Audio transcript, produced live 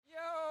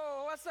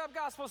What's up,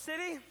 Gospel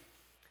City?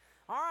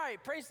 All right,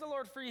 praise the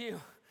Lord for you.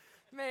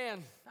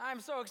 Man, I'm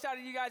so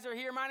excited you guys are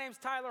here. My name's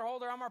Tyler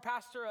Holder. I'm our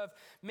pastor of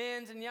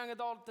men's and young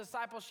adult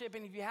discipleship.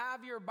 And if you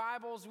have your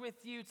Bibles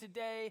with you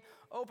today,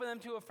 open them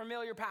to a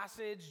familiar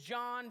passage.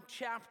 John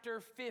chapter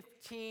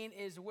 15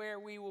 is where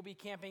we will be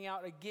camping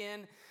out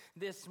again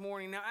this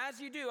morning. Now, as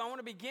you do, I want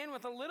to begin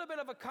with a little bit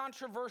of a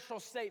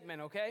controversial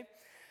statement, okay?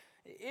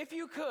 If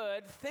you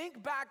could,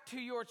 think back to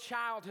your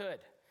childhood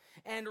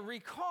and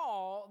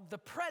recall the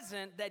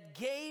present that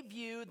gave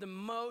you the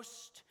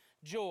most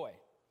joy.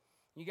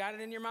 You got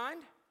it in your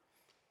mind?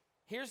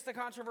 Here's the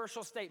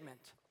controversial statement.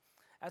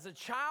 As a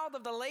child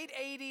of the late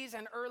 80s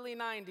and early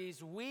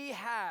 90s, we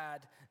had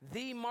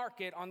the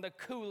market on the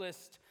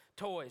coolest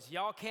toys.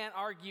 Y'all can't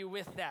argue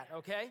with that,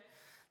 okay?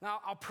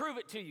 Now, I'll prove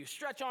it to you.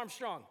 Stretch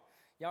Armstrong.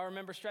 Y'all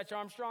remember Stretch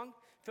Armstrong?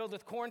 Filled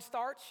with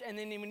cornstarch, and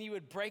then when you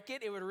would break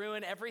it, it would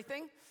ruin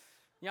everything.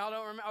 Y'all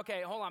don't remember?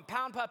 Okay, hold on.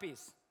 Pound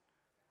Puppies.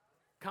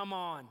 Come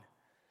on.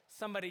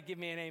 Somebody give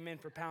me an amen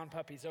for Pound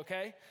Puppies,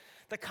 okay?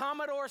 The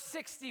Commodore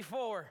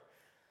 64.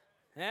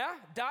 Yeah?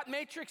 Dot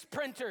matrix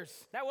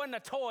printers. That wasn't a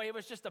toy, it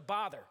was just a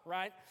bother,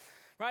 right?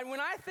 Right?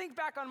 When I think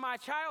back on my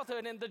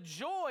childhood and the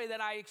joy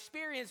that I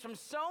experienced from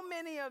so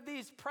many of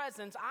these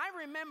presents, I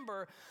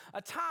remember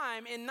a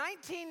time in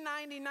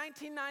 1990,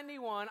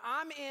 1991,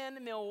 I'm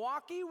in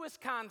Milwaukee,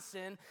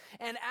 Wisconsin,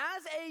 and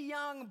as a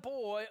young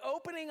boy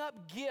opening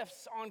up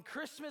gifts on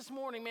Christmas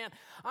morning, man,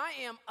 I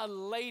am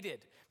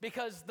elated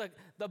because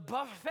the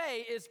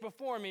buffet is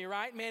before me,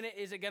 right? Man,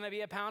 is it gonna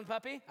be a Pound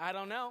Puppy? I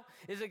don't know.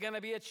 Is it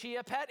gonna be a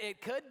Chia Pet?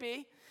 It could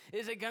be.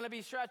 Is it gonna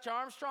be Stretch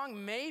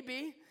Armstrong?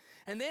 Maybe.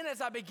 And then as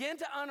I begin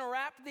to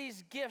unwrap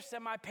these gifts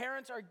that my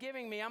parents are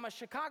giving me, I'm a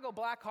Chicago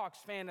Blackhawks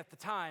fan at the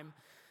time,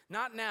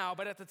 not now,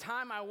 but at the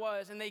time I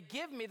was, and they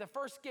give me the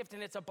first gift,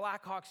 and it's a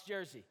Blackhawks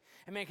jersey.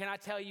 And man, can I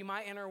tell you,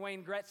 my inner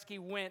Wayne Gretzky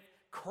went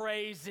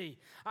crazy.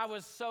 I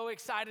was so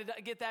excited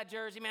to get that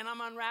jersey. Man, I'm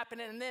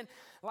unwrapping it, and then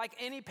like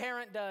any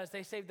parent does,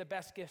 they save the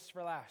best gifts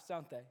for last,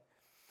 don't they?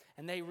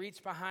 And they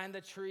reach behind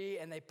the tree,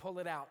 and they pull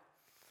it out.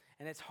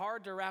 And it's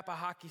hard to wrap a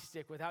hockey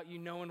stick without you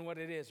knowing what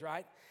it is,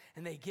 right?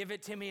 And they give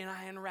it to me and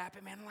I unwrap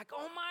it, man. I'm like,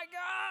 oh my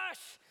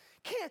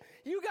gosh,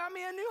 you got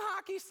me a new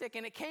hockey stick.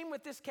 And it came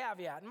with this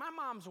caveat. And my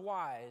mom's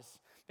wise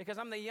because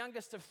I'm the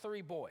youngest of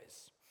three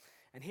boys.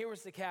 And here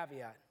was the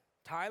caveat.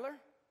 Tyler,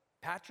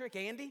 Patrick,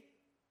 Andy,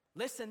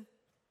 listen,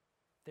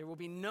 there will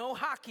be no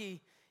hockey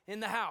in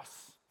the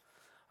house.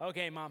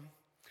 Okay, Mom.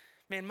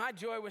 Man, my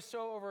joy was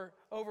so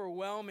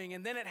overwhelming.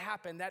 And then it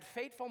happened, that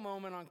fateful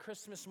moment on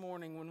Christmas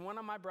morning when one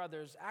of my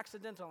brothers,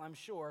 accidental I'm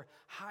sure,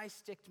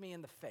 high-sticked me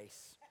in the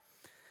face.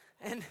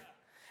 And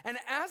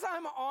as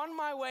I'm on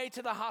my way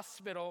to the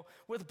hospital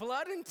with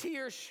blood and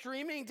tears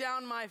streaming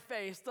down my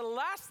face, the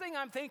last thing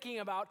I'm thinking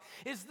about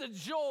is the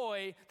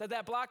joy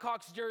that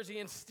Blackhawks jersey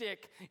and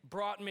stick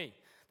brought me.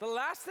 The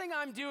last thing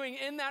I'm doing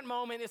in that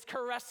moment is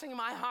caressing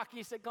my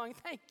hockey stick going,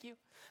 thank you.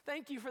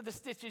 Thank you for the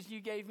stitches you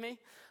gave me.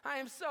 I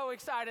am so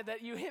excited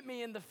that you hit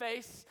me in the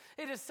face.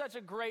 It is such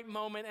a great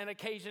moment and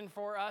occasion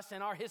for us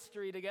in our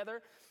history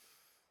together.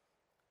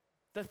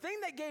 The thing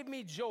that gave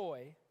me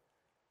joy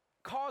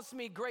caused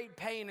me great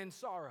pain and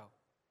sorrow.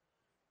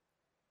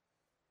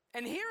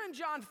 And here in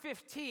John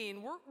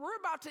 15, we're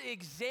about to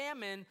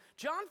examine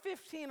John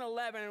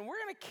 15:11, and we're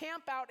going to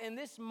camp out in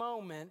this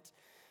moment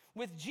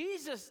with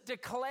Jesus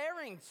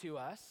declaring to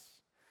us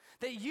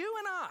that you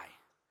and I,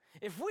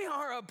 if we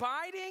are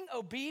abiding,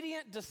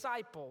 obedient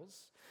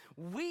disciples,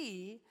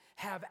 we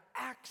have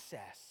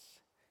access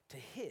to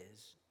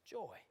his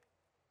joy.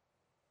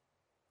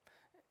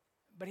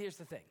 But here's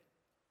the thing.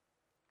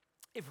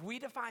 If we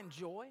define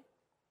joy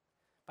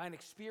by an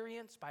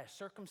experience, by a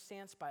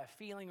circumstance, by a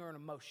feeling or an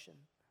emotion,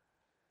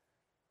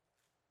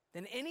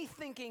 then any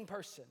thinking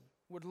person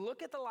would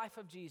look at the life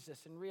of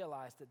Jesus and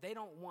realize that they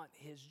don't want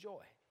his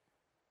joy.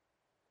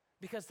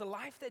 Because the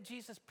life that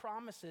Jesus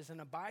promises, an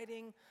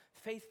abiding,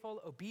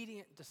 faithful,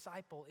 obedient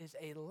disciple, is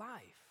a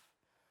life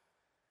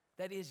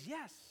that is,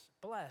 yes,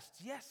 blessed,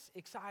 yes,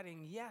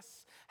 exciting,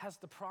 yes, has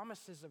the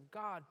promises of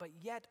God, but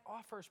yet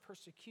offers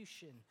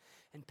persecution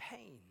and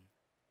pain.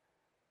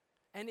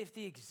 And if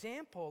the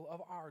example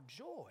of our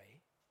joy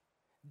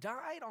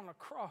died on a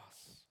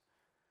cross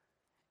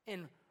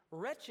in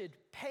wretched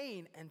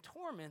pain and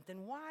torment,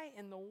 then why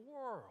in the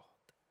world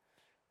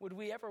would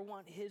we ever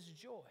want his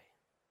joy?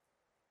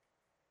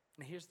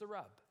 Now here's the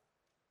rub.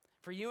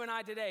 For you and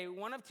I today,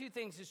 one of two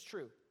things is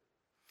true.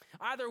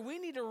 Either we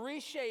need to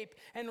reshape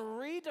and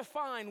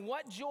redefine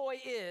what joy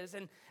is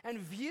and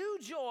view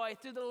joy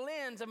through the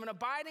lens of an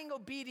abiding,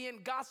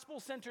 obedient,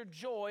 gospel-centered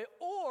joy,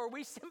 or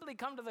we simply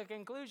come to the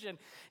conclusion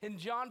in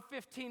John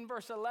 15,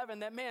 verse 11,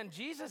 that, man,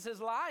 Jesus is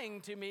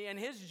lying to me and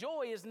his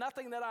joy is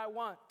nothing that I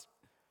want.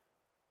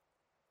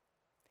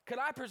 Could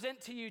I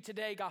present to you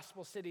today,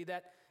 Gospel City,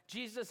 that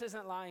Jesus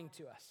isn't lying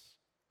to us?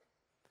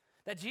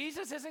 That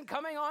Jesus isn't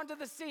coming onto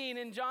the scene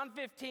in John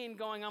 15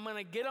 going, I'm going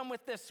to get him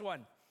with this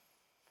one.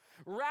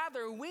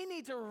 Rather, we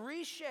need to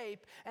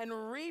reshape and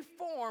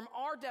reform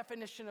our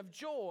definition of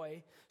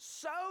joy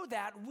so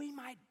that we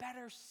might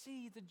better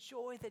see the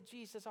joy that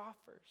Jesus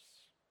offers.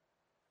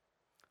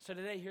 So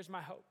today, here's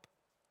my hope.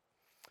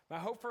 My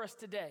hope for us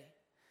today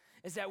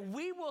is that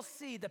we will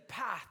see the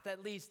path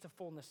that leads to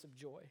fullness of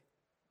joy.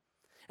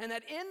 And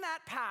that in that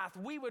path,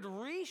 we would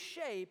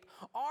reshape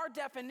our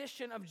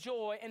definition of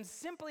joy and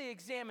simply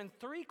examine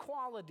 3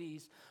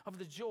 qualities of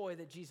the joy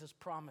that Jesus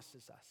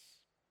promises us.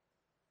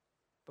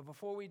 But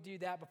before we do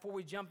that, before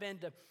we jump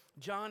into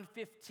John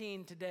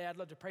 15 today, I'd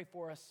love to pray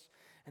for us,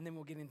 and then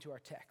we'll get into our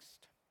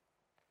text.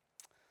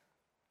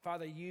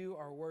 Father, you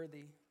are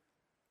worthy,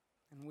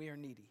 and we are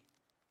needy.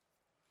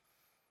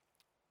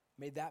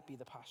 May that be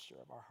the posture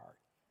of our heart.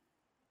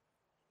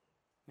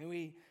 May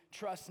we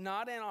trust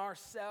not in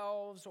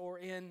ourselves or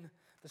in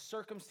the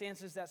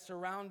circumstances that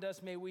surround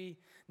us. May we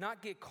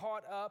not get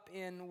caught up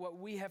in what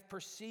we have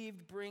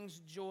perceived brings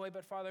joy,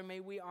 but Father,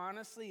 may we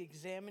honestly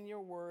examine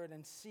your word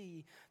and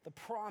see the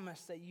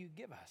promise that you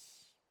give us.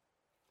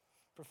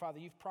 For Father,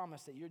 you've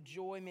promised that your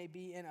joy may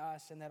be in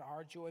us and that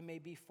our joy may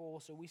be full.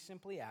 So we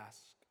simply ask,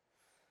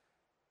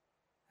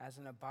 as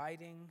an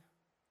abiding,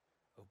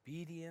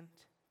 obedient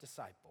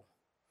disciple,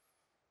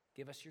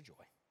 give us your joy.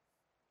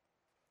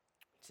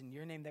 It's in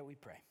your name that we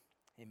pray.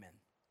 Amen.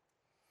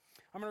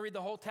 I'm going to read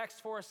the whole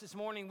text for us this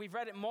morning. We've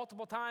read it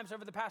multiple times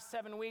over the past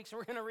 7 weeks, and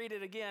we're going to read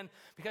it again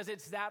because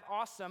it's that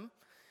awesome.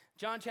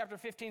 John chapter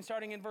 15,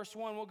 starting in verse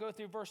 1, we'll go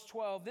through verse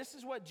 12. This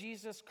is what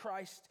Jesus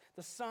Christ,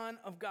 the Son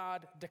of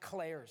God,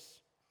 declares.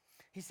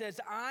 He says,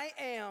 I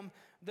am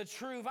the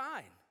true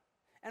vine,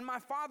 and my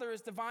Father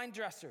is the vine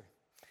dresser.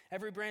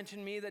 Every branch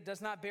in me that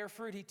does not bear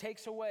fruit, he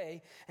takes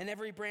away, and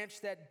every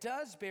branch that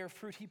does bear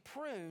fruit, he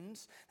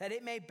prunes, that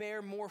it may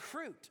bear more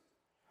fruit.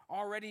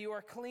 Already you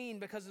are clean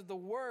because of the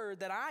word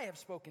that I have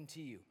spoken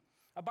to you.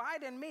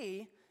 Abide in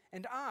me,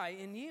 and I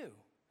in you.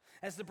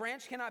 As the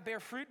branch cannot bear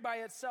fruit by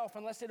itself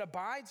unless it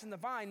abides in the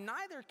vine,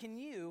 neither can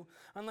you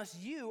unless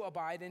you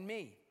abide in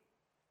me.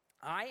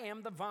 I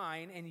am the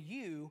vine, and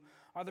you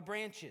are the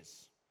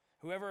branches.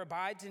 Whoever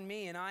abides in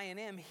me and I in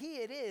him, he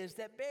it is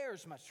that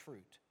bears much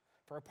fruit.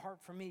 For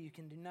apart from me, you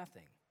can do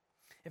nothing.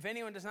 If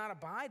anyone does not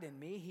abide in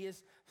me, he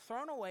is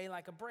thrown away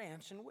like a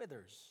branch and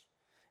withers.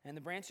 And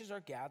the branches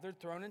are gathered,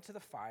 thrown into the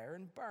fire,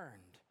 and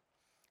burned.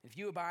 If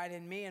you abide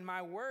in me and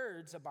my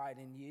words abide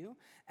in you,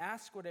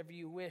 ask whatever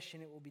you wish,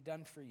 and it will be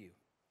done for you.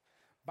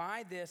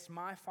 By this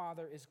my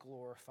Father is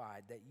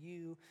glorified, that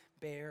you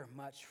bear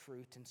much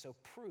fruit, and so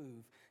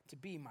prove to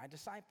be my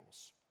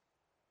disciples.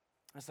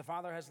 As the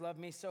Father has loved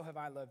me, so have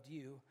I loved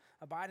you.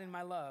 Abide in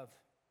my love.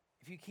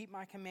 If you keep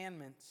my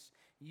commandments,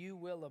 you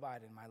will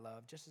abide in my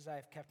love, just as I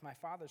have kept my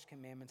Father's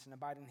commandments and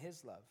abide in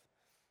his love.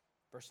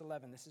 Verse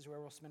 11, this is where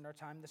we'll spend our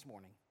time this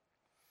morning.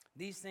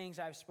 These things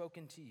I have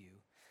spoken to you,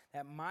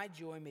 that my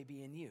joy may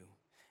be in you,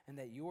 and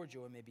that your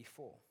joy may be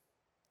full.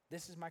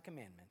 This is my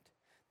commandment,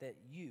 that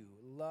you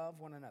love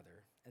one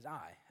another as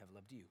I have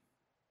loved you.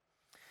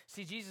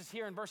 See, Jesus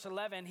here in verse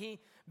 11, he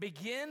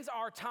begins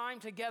our time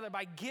together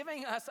by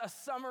giving us a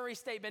summary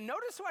statement.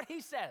 Notice what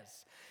he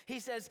says. He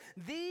says,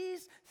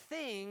 these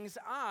things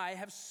I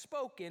have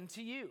spoken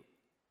to you.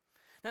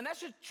 Now that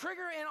should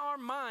trigger in our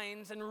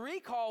minds and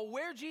recall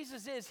where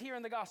Jesus is here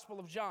in the Gospel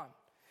of John.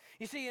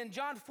 You see, in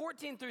John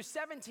 14 through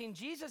 17,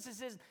 Jesus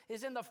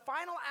is in the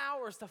final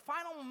hours, the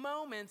final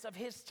moments of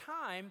his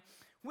time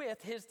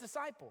with his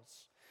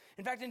disciples.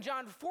 In fact, in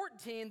John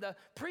 14, the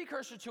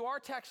precursor to our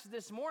text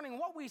this morning,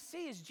 what we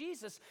see is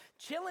Jesus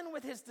chilling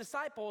with his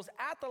disciples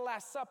at the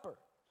Last Supper.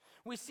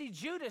 We see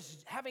Judas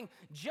having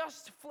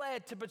just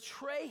fled to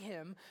betray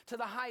him to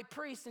the high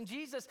priest. And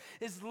Jesus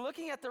is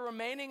looking at the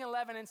remaining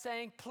 11 and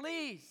saying,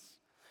 please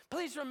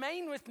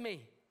remain with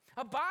me.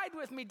 Abide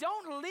with me.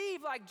 Don't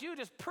leave like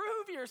Judas.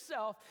 Prove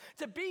yourself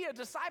to be a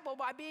disciple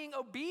by being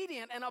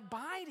obedient and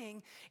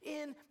abiding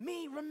in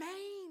me.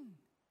 Remain.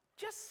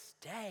 Just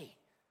stay.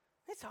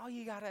 That's all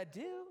you got to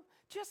do.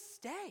 Just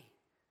stay.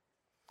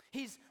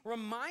 He's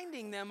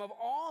reminding them of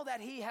all that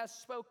he has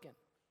spoken.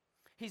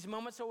 He's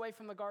moments away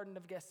from the Garden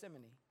of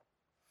Gethsemane.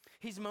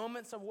 He's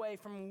moments away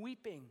from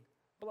weeping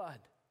blood.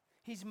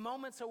 He's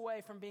moments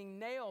away from being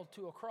nailed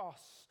to a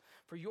cross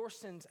for your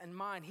sins and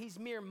mine. He's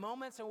mere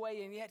moments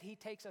away, and yet he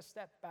takes a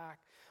step back,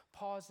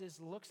 pauses,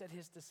 looks at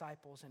his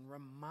disciples, and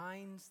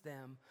reminds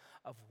them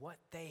of what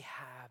they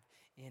have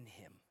in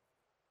him.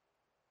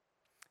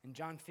 In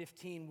John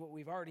 15, what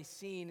we've already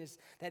seen is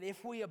that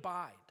if we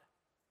abide,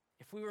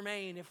 if we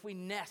remain, if we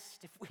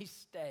nest, if we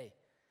stay,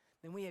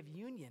 then we have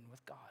union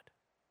with God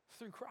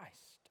through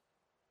Christ.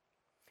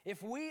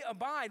 If we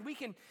abide, we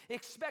can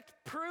expect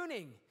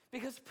pruning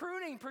because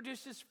pruning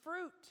produces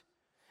fruit.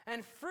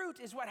 And fruit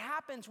is what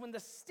happens when the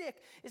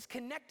stick is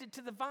connected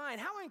to the vine.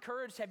 How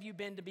encouraged have you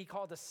been to be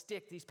called a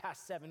stick these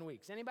past 7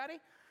 weeks? Anybody?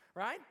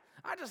 Right?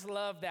 I just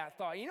love that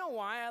thought. You know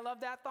why I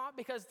love that thought?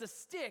 Because the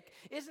stick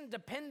isn't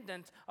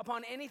dependent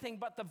upon anything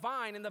but the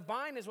vine, and the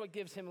vine is what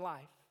gives him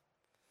life.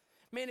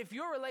 Man, if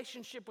your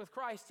relationship with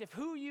Christ, if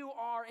who you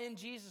are in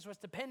Jesus was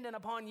dependent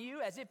upon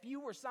you as if you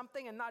were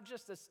something and not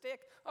just a stick,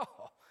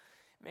 oh,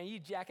 man,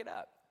 you'd jack it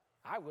up.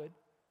 I would.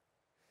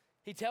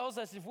 He tells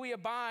us if we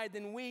abide,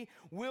 then we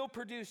will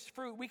produce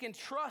fruit. We can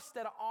trust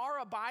that our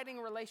abiding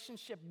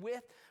relationship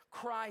with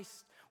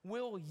Christ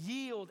will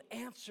yield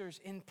answers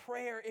in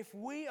prayer. If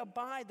we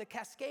abide, the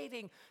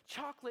cascading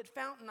chocolate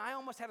fountain, I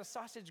almost had a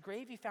sausage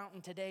gravy fountain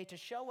today to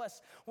show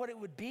us what it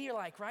would be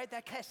like, right?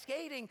 That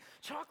cascading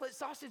chocolate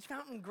sausage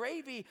fountain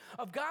gravy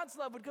of God's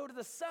love would go to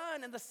the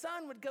Son, and the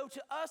Son would go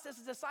to us as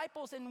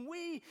disciples, and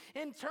we,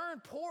 in turn,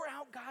 pour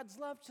out God's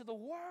love to the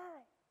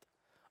world.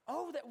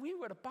 Oh, that we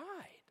would abide.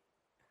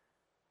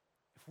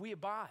 If we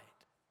abide,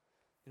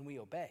 then we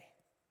obey.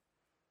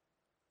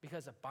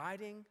 Because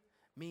abiding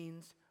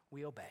means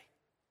we obey.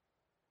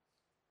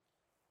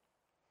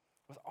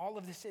 With all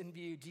of this in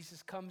view,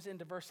 Jesus comes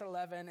into verse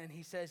 11 and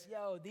he says,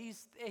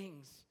 these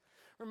things,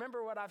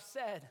 remember what I've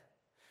said.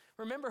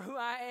 Remember who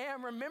I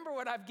am. Remember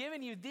what I've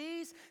given you.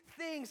 These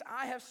things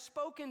I have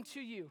spoken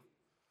to you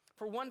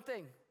for one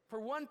thing,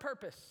 for one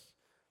purpose,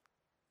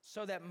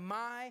 so that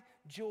my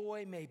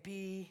joy may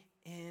be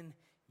in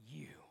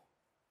you.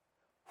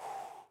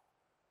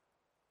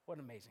 What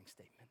an amazing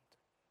statement.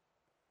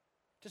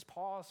 Just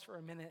pause for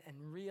a minute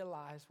and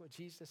realize what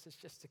Jesus has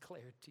just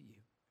declared to you,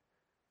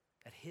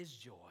 that his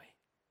joy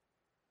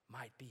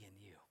might be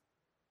in you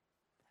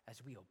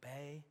as we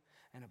obey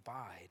and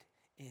abide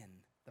in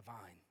the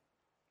vine.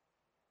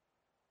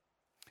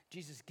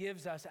 Jesus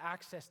gives us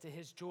access to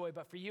his joy,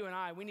 but for you and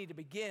I, we need to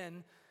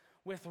begin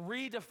with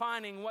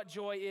redefining what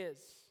joy is.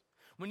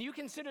 When you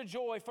consider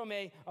joy from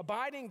an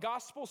abiding,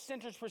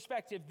 gospel-centered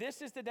perspective,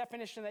 this is the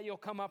definition that you'll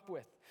come up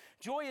with.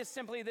 Joy is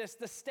simply this: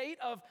 the state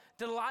of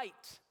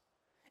delight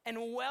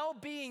and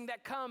well-being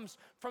that comes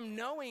from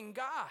knowing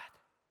God,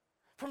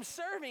 from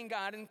serving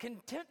God and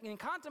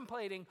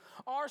contemplating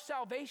our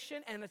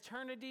salvation and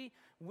eternity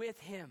with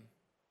him.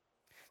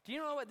 Do you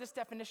know what this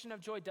definition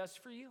of joy does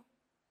for you?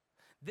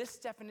 This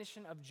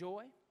definition of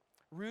joy,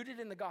 rooted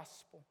in the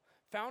gospel,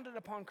 founded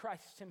upon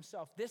Christ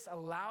himself, this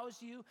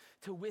allows you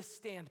to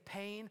withstand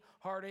pain,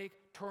 heartache,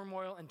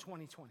 turmoil in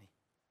 2020.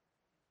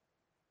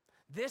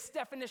 This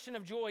definition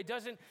of joy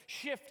doesn't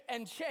shift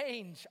and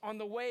change on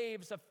the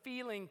waves of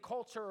feeling,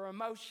 culture, or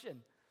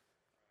emotion.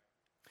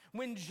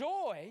 When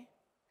joy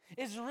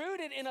is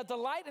rooted in a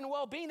delight and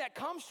well-being that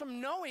comes from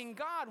knowing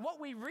God,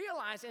 what we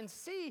realize and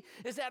see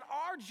is that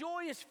our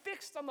joy is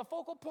fixed on the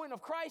focal point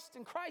of Christ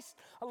and Christ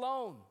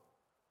alone.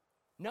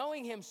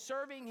 Knowing him,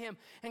 serving him,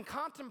 and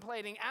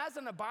contemplating as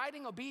an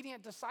abiding,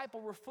 obedient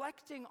disciple,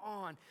 reflecting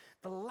on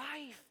the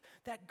life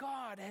that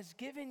God has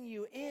given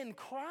you in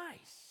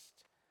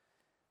Christ,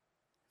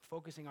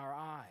 focusing our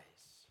eyes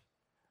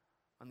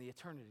on the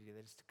eternity that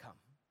is to come.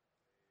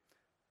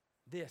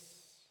 This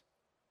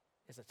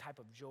is a type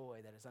of joy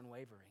that is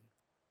unwavering.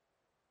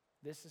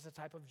 This is a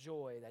type of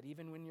joy that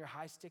even when you're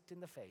high-sticked in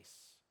the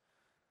face,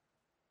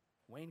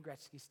 Wayne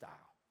Gretzky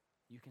style,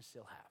 you can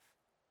still have.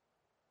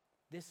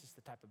 This is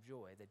the type of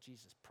joy that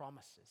Jesus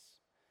promises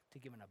to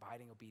give an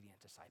abiding,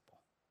 obedient disciple.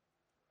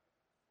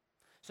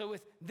 So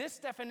with this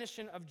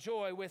definition of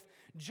joy, with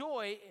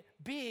joy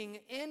being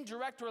in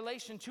direct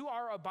relation to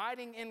our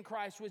abiding in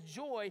Christ, with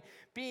joy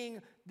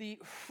being the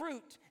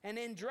fruit and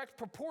in direct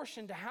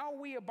proportion to how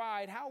we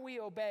abide, how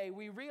we obey,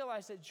 we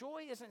realize that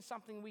joy isn't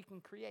something we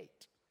can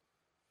create.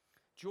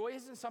 Joy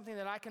isn't something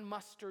that I can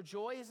muster.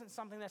 Joy isn't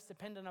something that's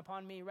dependent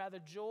upon me. Rather,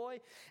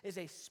 joy is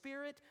a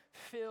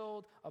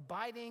spirit-filled,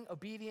 abiding,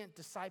 obedient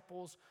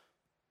disciple's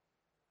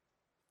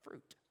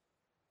fruit.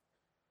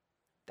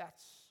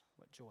 That's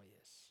what joy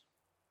is.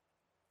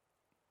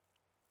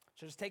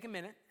 So just take a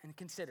minute and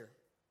consider.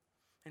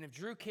 And if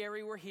Drew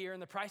Carey were here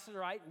and the Price is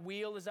Right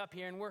wheel is up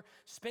here and we're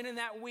spinning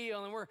that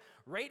wheel and we're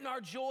rating our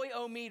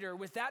joy-o-meter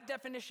with that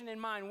definition in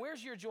mind,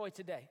 where's your joy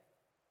today?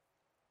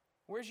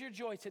 Where's your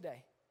joy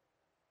today?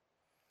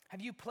 Have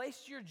you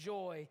placed your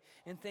joy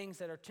in things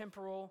that are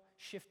temporal,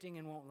 shifting,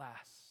 and won't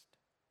last?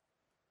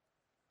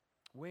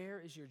 Where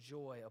is your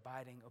joy,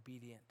 abiding,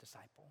 obedient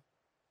disciple?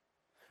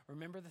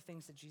 Remember the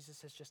things that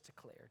Jesus has just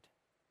declared.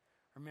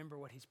 Remember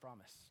what he's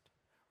promised.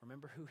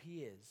 Remember who he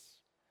is.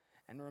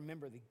 And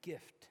remember the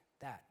gift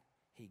that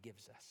he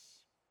gives us.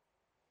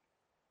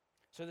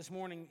 So this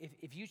morning,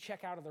 if you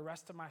check out of the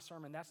rest of my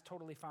sermon, that's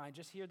totally fine.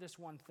 Just hear this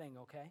one thing,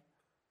 okay?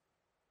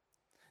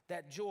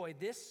 That joy,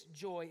 this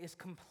joy is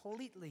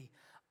completely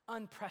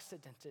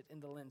unprecedented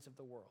in the lens of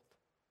the world.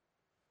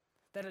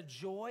 That a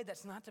joy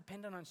that's not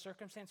dependent on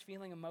circumstance,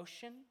 feeling,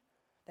 emotion,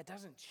 that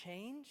doesn't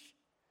change,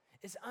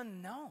 is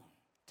unknown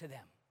to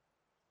them.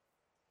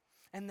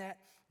 And that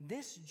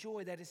this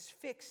joy that is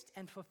fixed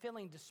and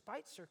fulfilling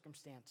despite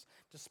circumstance,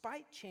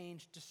 despite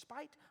change,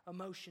 despite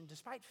emotion,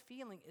 despite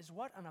feeling, is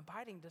what an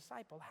abiding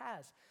disciple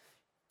has.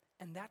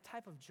 And that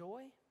type of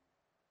joy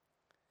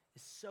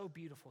is so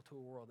beautiful to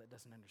a world that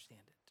doesn't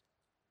understand it.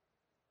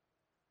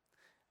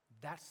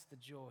 That's the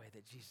joy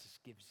that Jesus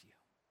gives you.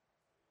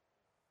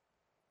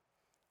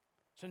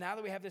 So now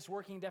that we have this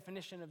working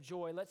definition of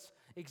joy, let's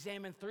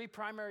examine three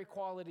primary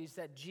qualities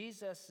that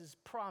Jesus'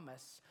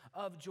 promise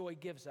of joy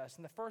gives us.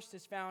 And the first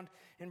is found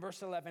in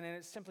verse 11, and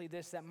it's simply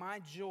this: that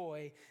my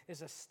joy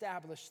is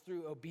established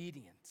through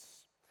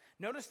obedience.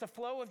 Notice the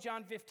flow of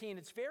John 15.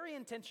 It's very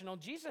intentional.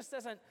 Jesus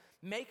doesn't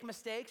make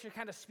mistakes or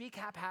kind of speak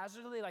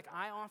haphazardly like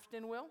I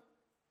often will.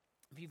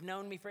 If you've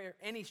known me for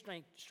any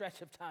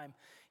stretch of time,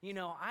 you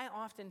know I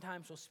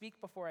oftentimes will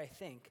speak before I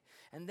think,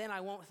 and then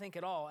I won't think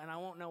at all, and I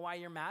won't know why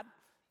you're mad.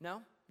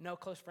 No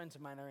close friends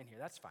of mine are in here.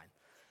 That's fine.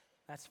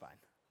 That's fine.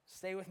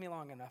 Stay with me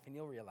long enough, and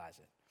you'll realize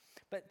it.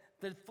 But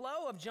the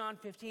flow of John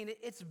 15,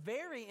 it's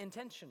very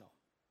intentional.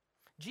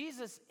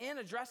 Jesus, in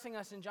addressing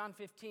us in John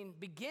 15,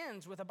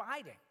 begins with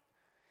abiding.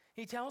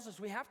 He tells us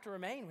we have to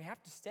remain, we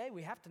have to stay,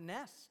 we have to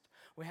nest,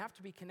 we have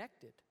to be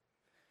connected.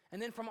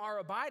 And then from our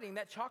abiding,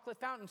 that chocolate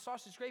fountain,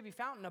 sausage gravy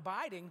fountain,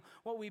 abiding,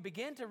 what we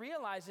begin to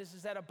realize is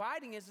that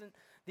abiding isn't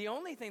the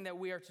only thing that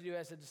we are to do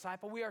as a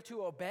disciple. We are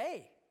to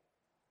obey.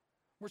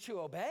 We're to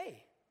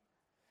obey.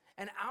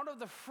 And out of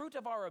the fruit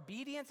of our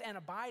obedience and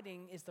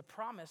abiding is the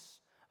promise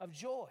of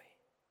joy.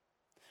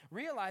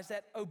 Realize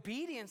that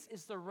obedience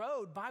is the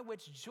road by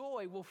which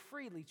joy will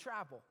freely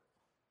travel.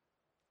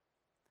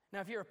 Now,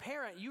 if you're a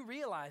parent, you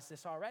realize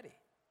this already.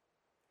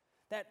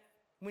 That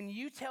when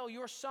you tell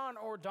your son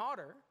or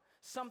daughter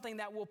something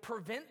that will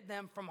prevent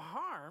them from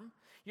harm,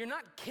 you're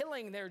not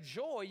killing their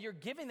joy, you're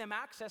giving them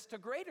access to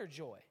greater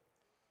joy.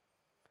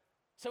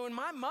 So when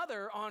my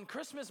mother on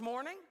Christmas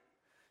morning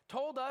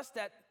told us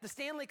that the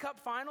Stanley Cup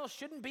Finals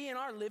shouldn't be in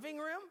our living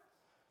room,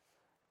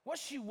 what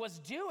she was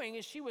doing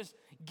is she was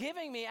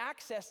giving me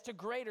access to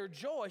greater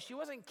joy. She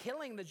wasn't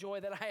killing the joy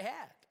that I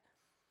had.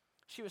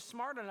 She was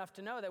smart enough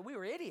to know that we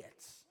were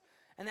idiots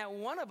and that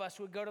one of us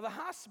would go to the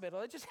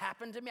hospital. It just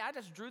happened to me. I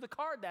just drew the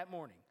card that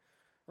morning,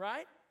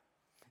 right?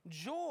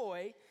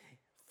 Joy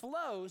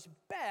flows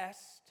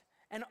best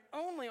and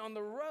only on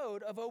the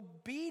road of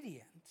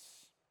obedience.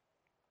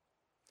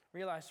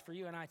 Realize for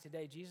you and I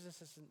today,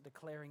 Jesus isn't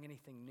declaring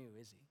anything new,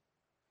 is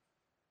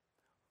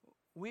he?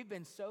 We've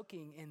been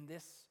soaking in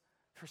this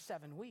for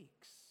 7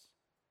 weeks.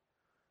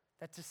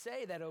 That to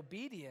say that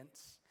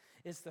obedience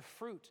is the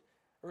fruit,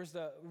 or is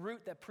the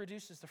root that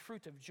produces the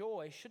fruit of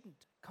joy,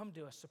 shouldn't come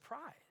to a surprise.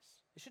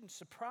 It shouldn't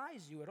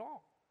surprise you at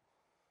all.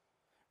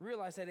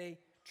 Realize that a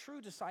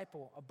true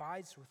disciple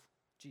abides with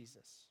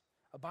Jesus.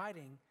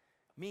 Abiding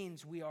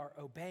means we are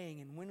obeying,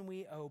 and when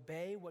we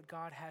obey what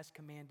God has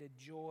commanded,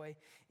 joy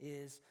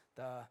is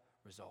the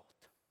result.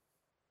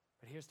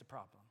 But here's the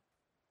problem.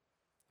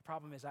 The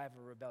problem is I have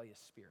a rebellious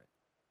spirit.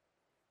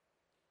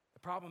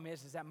 The problem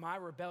is that my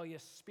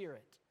rebellious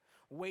spirit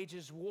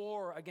wages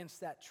war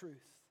against that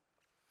truth.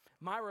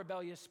 My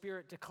rebellious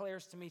spirit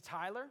declares to me,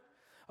 Tyler,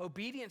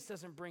 obedience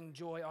doesn't bring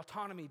joy,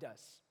 autonomy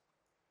does.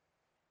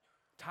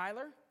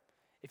 Tyler,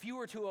 if you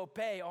were to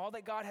obey all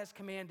that God has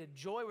commanded,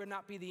 joy would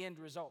not be the end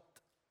result.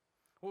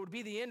 What would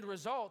be the end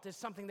result is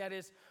something that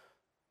is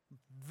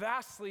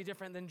vastly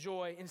different than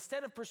joy.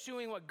 Instead of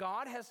pursuing what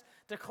God has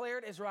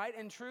declared as right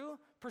and true,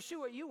 pursue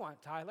what you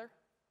want, Tyler.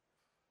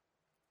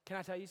 Can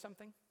I tell you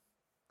something?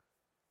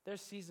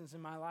 There's seasons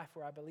in my life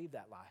where I believe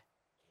that lie.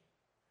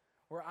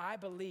 Where I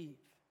believe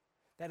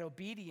that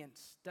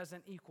obedience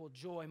doesn't equal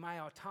joy.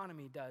 My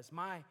autonomy does.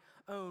 My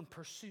own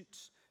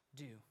pursuits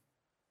do.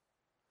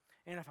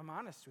 And if I'm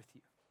honest with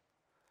you,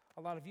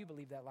 a lot of you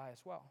believe that lie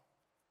as well.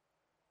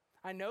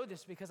 I know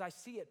this because I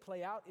see it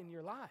play out in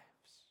your lives.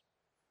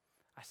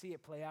 I see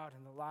it play out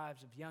in the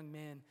lives of young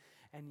men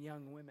and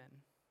young women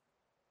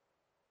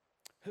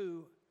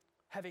who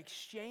have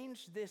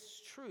exchanged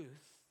this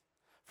truth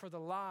for the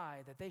lie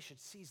that they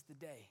should seize the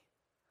day,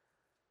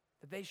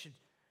 that they should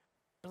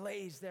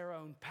blaze their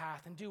own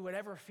path and do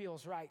whatever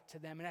feels right to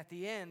them. And at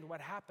the end, what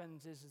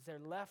happens is they're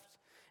left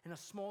in a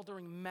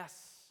smoldering mess.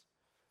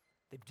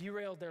 They've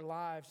derailed their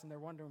lives and they're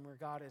wondering where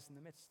God is in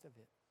the midst of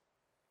it.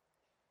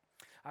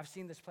 I've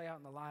seen this play out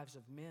in the lives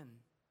of men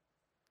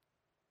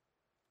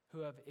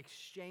who have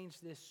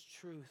exchanged this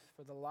truth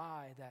for the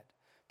lie that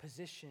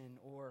position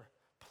or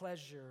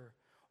pleasure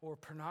or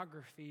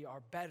pornography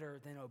are better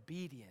than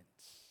obedience.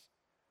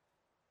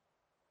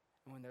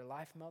 And when their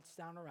life melts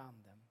down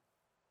around them,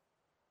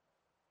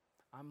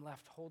 I'm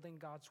left holding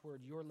God's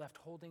word. You're left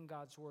holding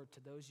God's word to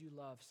those you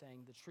love,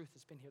 saying the truth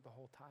has been here the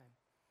whole time.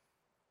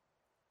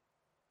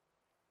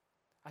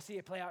 I see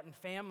it play out in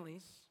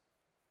families.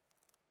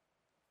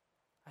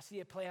 I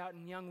see it play out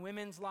in young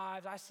women's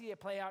lives. I see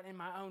it play out in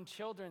my own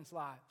children's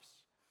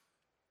lives,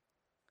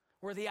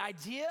 where the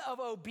idea of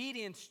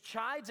obedience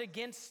chides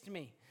against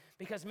me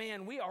because,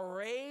 man, we are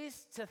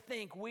raised to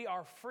think we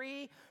are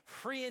free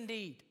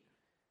indeed.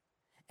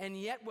 And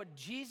yet what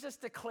Jesus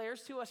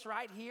declares to us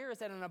right here is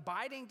that an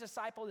abiding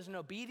disciple is an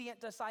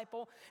obedient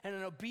disciple, and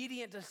an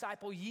obedient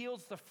disciple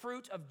yields the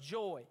fruit of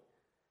joy.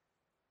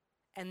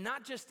 And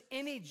not just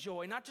any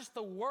joy, not just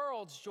the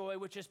world's joy,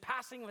 which is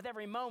passing with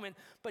every moment,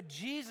 but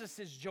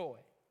Jesus' joy.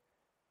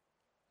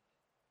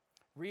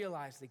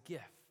 Realize the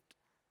gift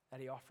that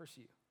he offers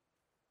you,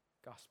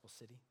 Gospel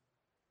City.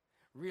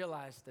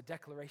 Realize the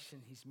declaration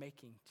he's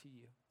making to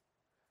you.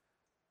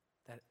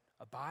 That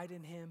abide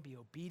in him, be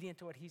obedient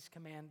to what he's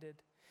commanded.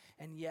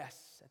 And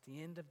yes, at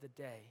the end of the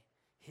day,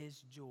 his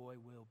joy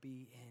will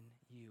be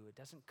in you. It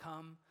doesn't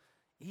come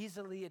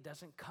easily. It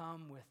doesn't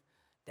come with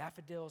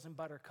daffodils and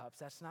buttercups.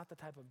 That's not the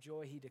type of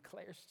joy he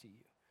declares to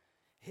you.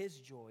 His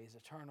joy is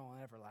eternal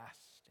and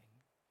everlasting.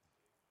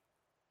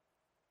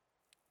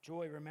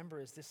 Joy, remember,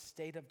 is this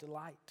state of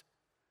delight,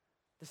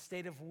 the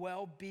state of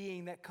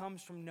well-being that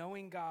comes from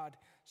knowing God,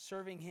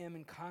 serving him,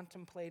 and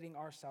contemplating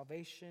our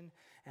salvation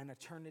and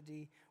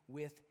eternity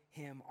with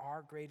him.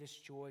 Our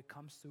greatest joy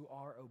comes through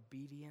our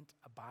obedient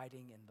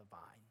abiding in the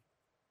vine.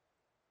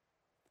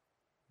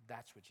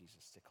 That's what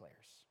Jesus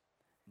declares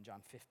in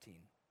John 15:11.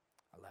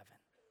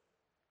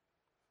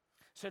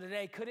 So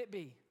today, could it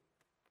be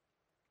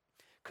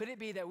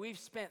that we've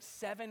spent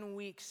 7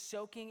 weeks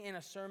soaking in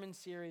a sermon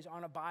series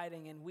on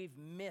abiding, and we've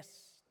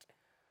missed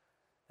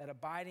that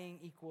abiding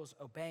equals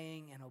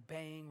obeying, and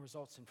obeying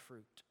results in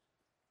fruit.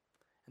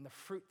 And the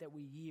fruit that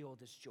we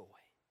yield is joy.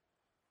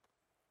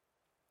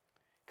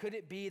 Could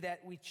it be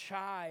that we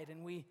chide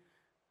and we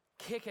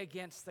kick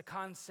against the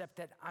concept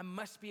that I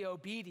must be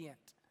obedient?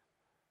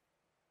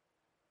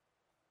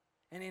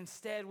 And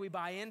instead we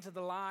buy into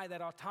the lie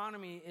that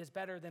autonomy is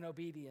better than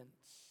obedience.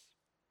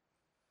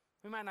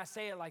 We might not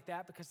say it like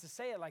that, because to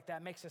say it like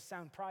that makes us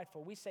sound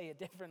prideful. We say it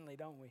differently,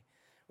 don't we?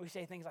 We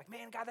say things like,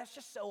 man, God, that's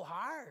just so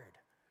hard.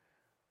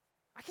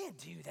 I can't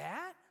do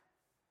that.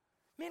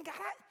 Man, God,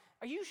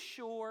 are you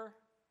sure?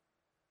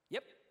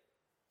 Yep.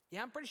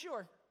 Yeah, I'm pretty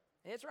sure.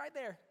 It's right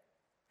there.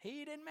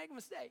 He didn't make a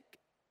mistake.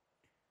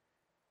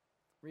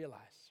 Realize,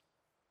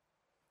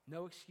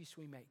 no excuse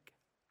we make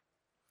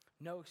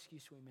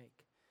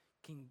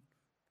can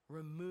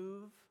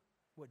remove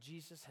what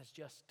Jesus has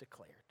just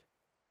declared.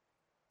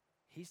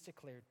 He's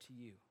declared to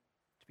you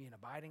to be an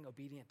abiding,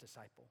 obedient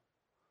disciple,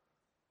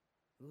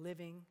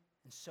 living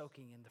and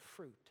soaking in the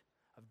fruit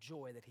of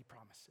joy that he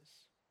promises.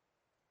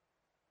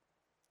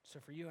 So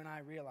for you and I,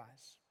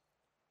 realize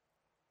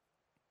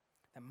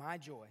that my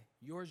joy,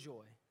 your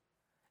joy,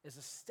 is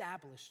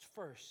established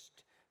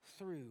first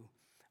through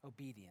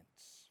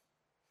obedience.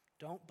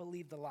 Don't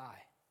believe the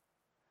lie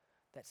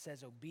that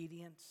says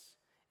obedience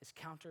is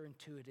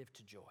counterintuitive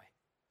to joy.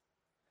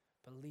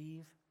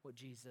 Believe what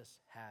Jesus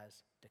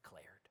has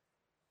declared.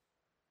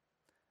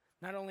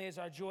 Not only is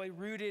our joy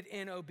rooted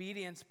in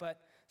obedience, but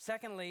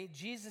secondly,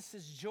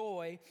 Jesus'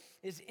 joy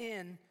is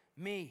in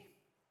me.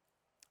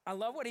 I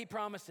love what he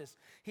promises.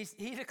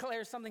 He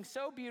declares something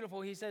so beautiful.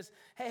 He says,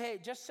 hey,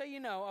 just so you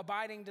know,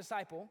 abiding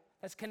disciple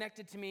that's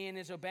connected to me and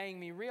is obeying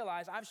me,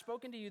 realize I've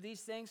spoken to you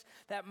these things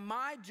that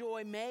my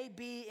joy may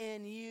be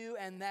in you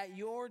and that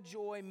your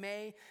joy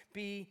may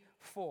be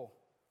full.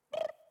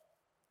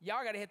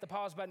 Y'all got to hit the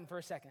pause button for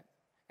a second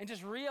and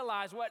just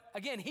realize what,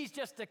 again, he's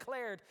just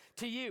declared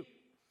to you.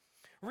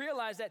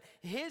 Realize that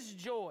his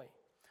joy,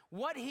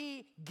 what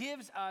he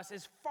gives us,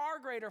 is far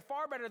greater,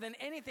 far better than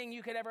anything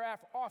you could ever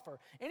offer,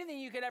 anything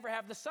you could ever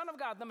have. The Son of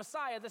God, the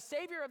Messiah, the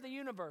Savior of the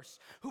universe,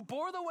 who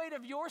bore the weight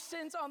of your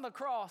sins on the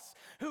cross,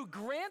 who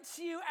grants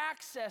you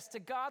access to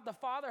God the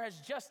Father, has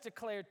just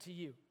declared to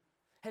you,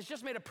 has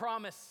just made a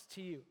promise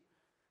to you.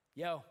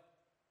 Yo,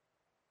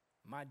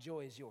 my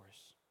joy is yours.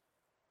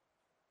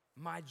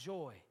 My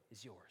joy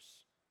is yours.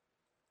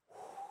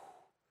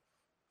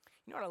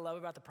 You know what I love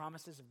about the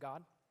promises of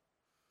God?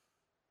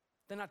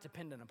 They're not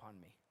dependent upon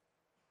me.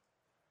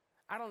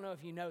 I don't know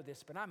if you know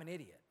this, but I'm an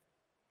idiot.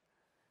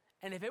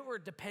 And if it were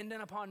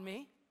dependent upon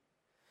me,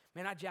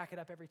 man, I'd jack it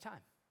up every time.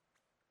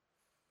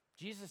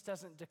 Jesus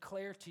doesn't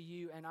declare to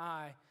you and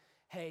I,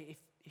 hey,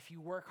 if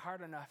you work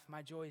hard enough,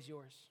 my joy is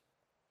yours.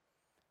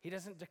 He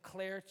doesn't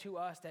declare to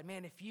us that,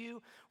 man, if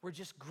you were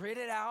just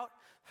gritted out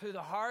through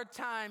the hard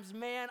times,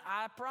 man,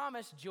 I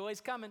promise joy's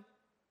coming.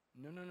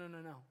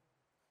 No.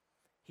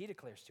 He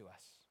declares to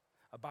us,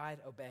 abide,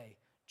 obey,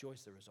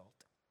 joy's the result.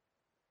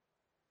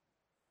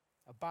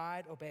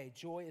 Abide, obey,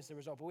 joy is the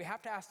result. But we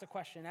have to ask the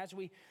question, as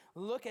we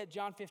look at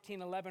John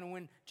 15:11,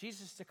 when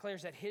Jesus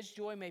declares that his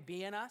joy may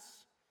be in us,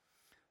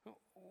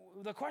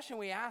 the question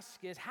we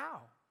ask is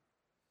how?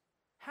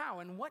 How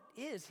and what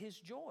is his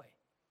joy?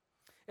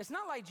 It's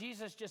not like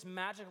Jesus just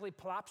magically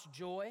plops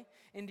joy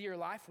into your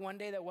life one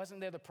day that wasn't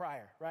there the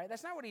prior, right?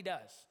 That's not what he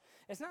does.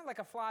 It's not like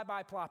a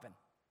fly-by plopping.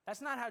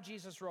 That's not how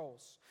Jesus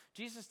rolls.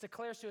 Jesus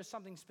declares to us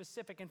something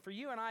specific, and for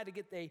you and I to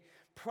get a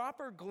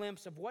proper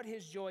glimpse of what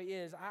his joy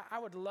is, I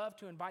would love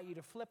to invite you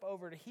to flip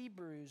over to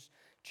Hebrews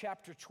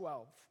chapter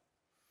 12.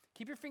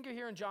 Keep your finger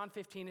here in John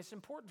 15. It's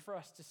important for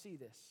us to see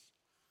this.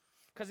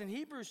 Because in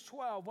Hebrews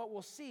 12, what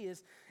we'll see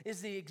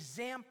is the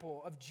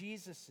example of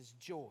Jesus'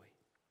 joy.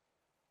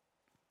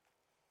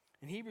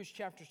 In Hebrews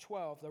chapter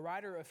 12, the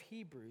writer of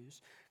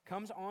Hebrews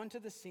comes onto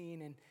the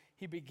scene, and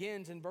he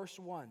begins in verse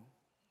 1.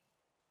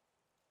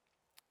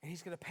 And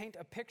he's going to paint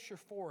a picture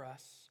for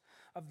us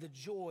of the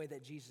joy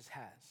that Jesus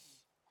has.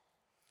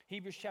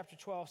 Hebrews chapter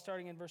 12,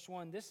 starting in verse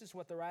 1, this is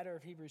what the writer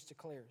of Hebrews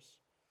declares.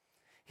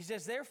 He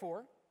says,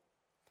 therefore,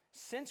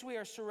 since we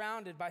are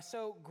surrounded by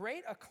so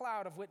great a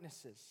cloud of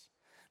witnesses,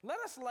 let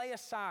us lay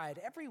aside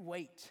every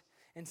weight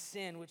and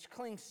sin which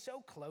clings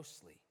so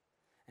closely,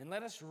 and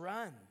let us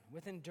run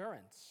with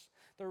endurance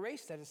the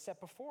race that is set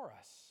before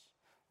us,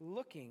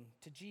 looking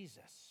to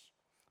Jesus,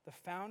 the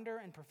founder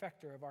and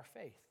perfecter of our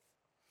faith,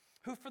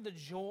 who for the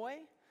joy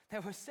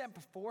that was set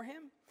before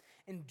him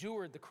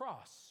endured the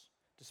cross,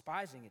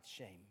 despising its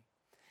shame,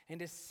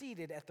 and is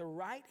seated at the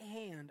right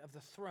hand of the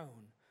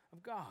throne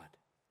of God.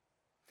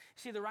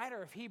 See, the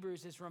writer of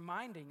Hebrews is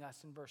reminding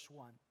us in verse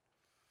 1.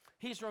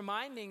 He's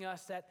reminding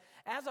us that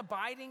as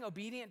abiding,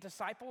 obedient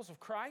disciples of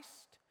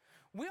Christ,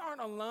 we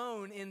aren't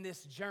alone in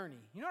this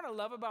journey. You know what I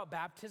love about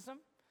baptism?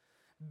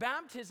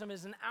 Baptism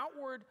is an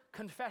outward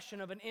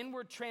confession of an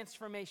inward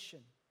transformation.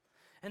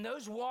 And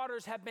those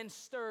waters have been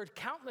stirred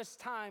countless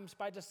times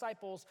by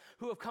disciples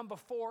who have come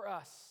before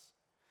us.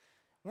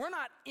 We're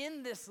not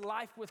in this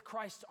life with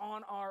Christ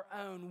on our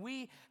own.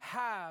 We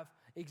have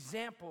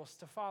examples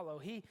to follow.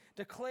 He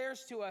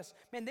declares to us,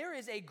 man, there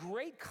is a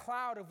great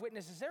cloud of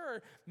witnesses. There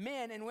are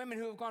men and women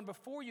who have gone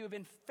before you, who have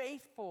been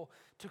faithful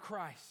to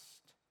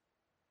Christ.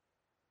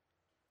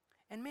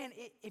 And man,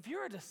 if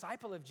you're a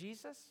disciple of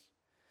Jesus,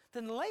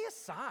 then lay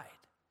aside,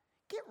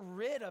 get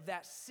rid of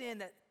that sin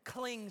that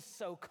clings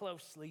so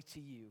closely to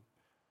you.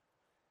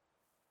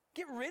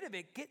 Get rid of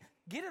it, get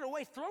it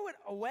away, throw it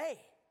away.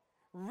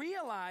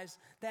 Realize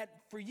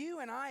that for you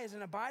and I as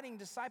an abiding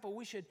disciple,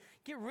 we should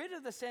get rid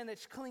of the sin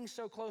that clings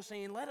so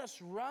closely and let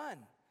us run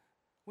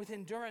with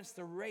endurance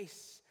the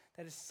race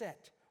that is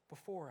set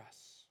before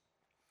us.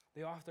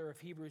 The author of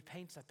Hebrews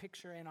paints a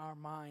picture in our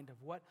mind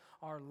of what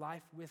our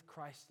life with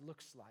Christ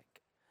looks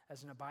like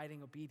as an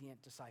abiding,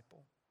 obedient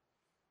disciple.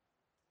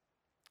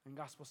 In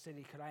Gospel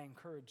City, could I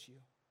encourage you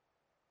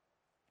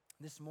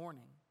this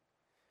morning,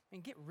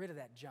 and get rid of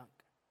that junk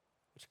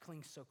which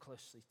clings so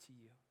closely to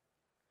you.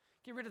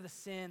 Get rid of the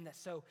sin that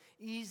so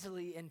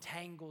easily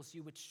entangles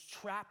you, which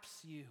traps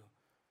you.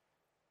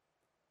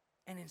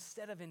 And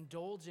instead of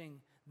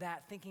indulging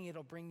that, thinking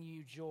it'll bring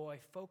you joy,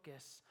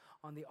 focus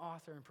on the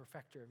author and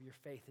perfecter of your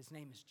faith. His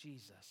name is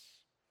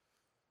Jesus.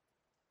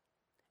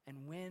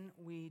 And when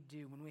we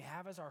do, when we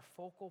have as our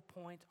focal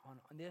point on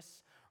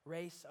this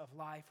race of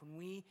life, when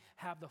we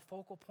have the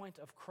focal point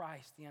of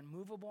Christ, the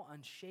unmovable,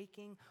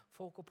 unshaking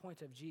focal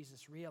point of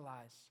Jesus,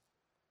 realize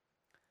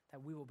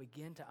that we will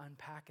begin to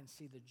unpack and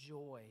see the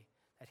joy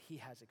that he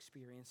has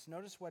experienced.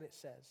 Notice what it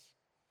says.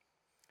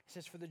 It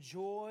says, for the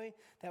joy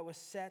that was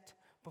set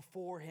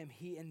before him,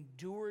 he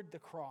endured the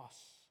cross,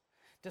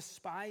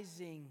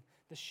 despising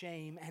the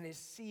shame, and is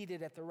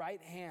seated at the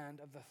right hand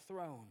of the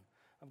throne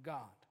of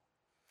God.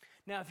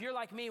 Now, if you're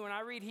like me, when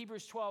I read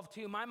Hebrews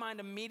 12:2, my mind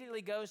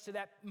immediately goes to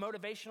that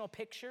motivational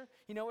picture.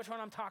 You know which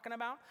one I'm talking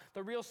about?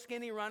 The real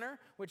skinny runner,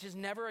 which is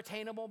never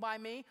attainable by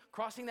me,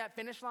 crossing that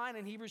finish line,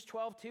 and Hebrews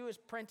 12:2 is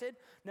printed.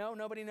 No,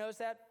 nobody knows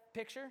that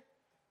picture?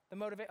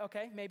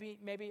 Okay,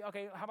 maybe,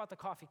 okay, how about the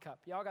coffee cup?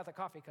 Y'all got the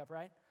coffee cup,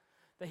 right?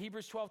 The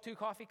Hebrews 12:2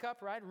 coffee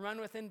cup, right? Run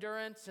with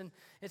endurance, and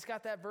it's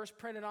got that verse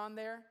printed on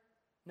there.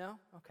 No?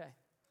 Okay.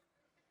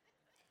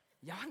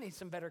 Y'all need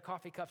some better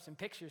coffee cups and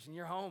pictures in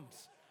your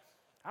homes.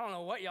 I don't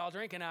know what y'all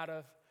drinking out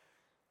of.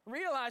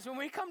 Realize when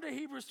we come to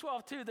Hebrews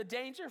 12:2, the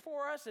danger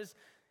for us is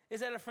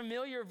that a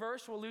familiar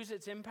verse will lose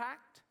its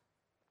impact.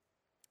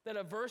 That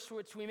a verse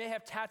which we may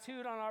have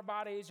tattooed on our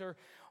bodies or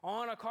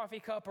on a coffee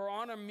cup or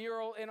on a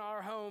mural in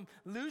our home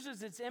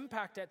loses its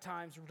impact at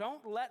times.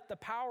 Don't let the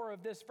power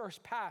of this verse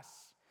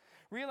pass.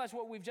 Realize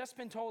what we've just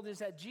been told is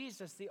that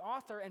Jesus, the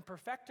author and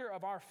perfecter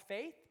of our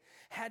faith,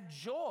 had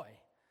joy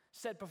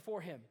set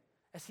before him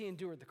as he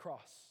endured the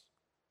cross.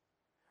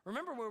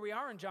 Remember where we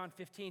are in John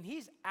 15.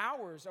 He's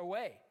hours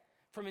away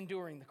from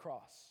enduring the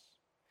cross.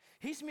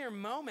 He's mere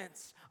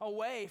moments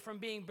away from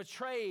being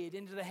betrayed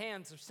into the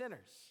hands of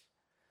sinners.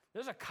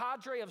 There's a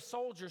cadre of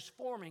soldiers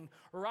forming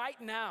right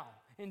now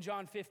in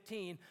John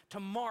 15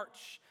 to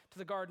march to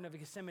the Garden of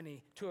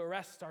Gethsemane to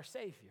arrest our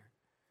Savior.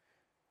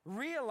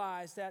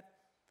 Realize that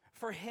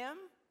for him,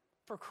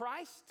 for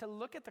Christ to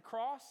look at the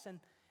cross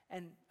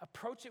and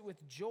approach it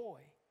with joy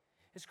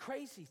is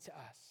crazy to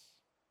us.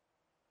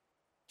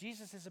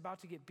 Jesus is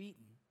about to get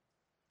beaten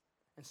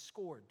and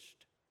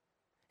scourged.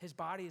 His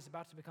body is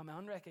about to become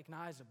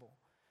unrecognizable.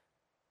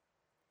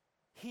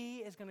 He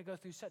is going to go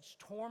through such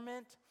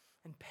torment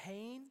and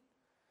pain.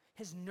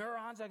 His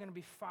neurons are going to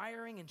be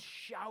firing and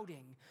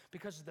shouting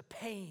because of the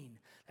pain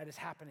that is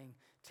happening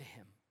to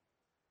him.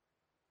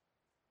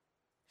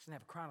 He's going to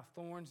have a crown of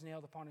thorns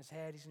nailed upon his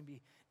head. He's going to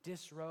be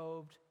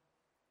disrobed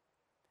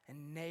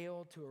and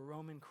nailed to a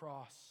Roman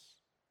cross.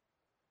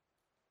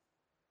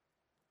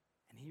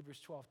 And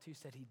Hebrews 12:2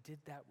 said he did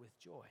that with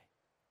joy.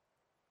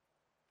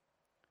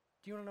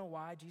 Do you want to know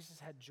why Jesus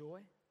had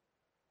joy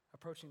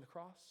approaching the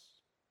cross?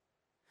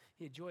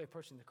 He had joy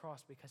approaching the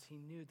cross because he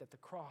knew that the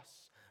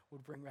cross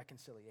would bring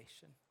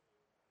reconciliation,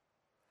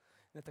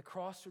 that the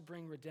cross would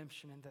bring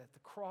redemption, and that the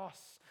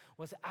cross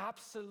was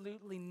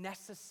absolutely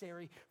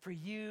necessary for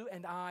you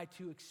and I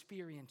to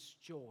experience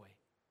joy.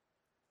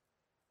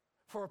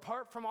 For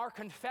apart from our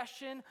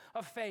confession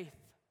of faith,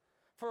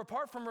 for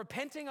apart from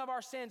repenting of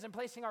our sins and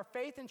placing our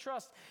faith and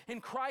trust in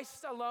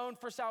Christ alone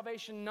for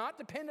salvation, not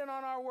dependent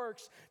on our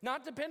works,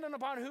 not dependent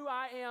upon who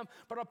I am,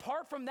 but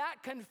apart from that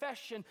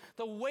confession,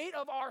 the weight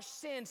of our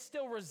sin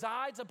still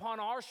resides upon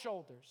our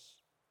shoulders.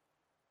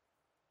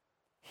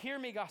 Hear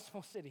me,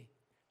 Gospel City.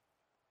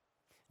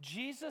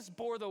 Jesus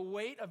bore the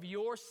weight of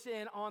your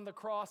sin on the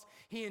cross.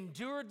 He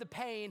endured the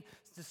pain,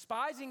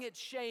 despising its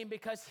shame,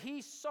 because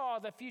he saw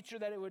the future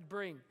that it would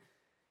bring.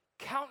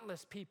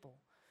 Countless people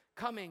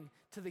coming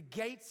to the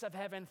gates of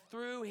heaven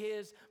through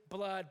his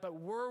blood. But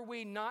were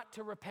we not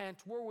to repent,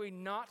 were we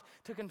not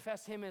to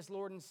confess him as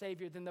Lord and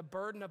Savior, then the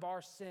burden of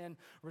our sin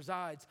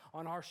resides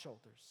on our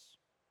shoulders.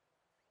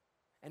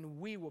 And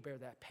we will bear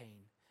that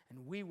pain,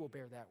 and we will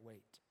bear that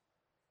weight.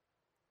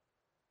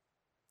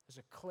 There's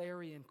a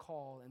clarion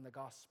call in the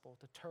gospel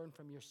to turn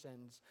from your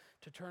sins,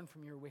 to turn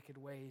from your wicked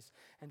ways,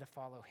 and to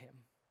follow him.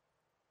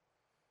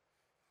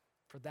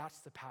 For that's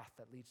the path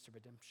that leads to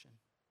redemption.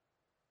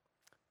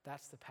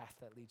 That's the path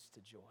that leads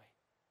to joy.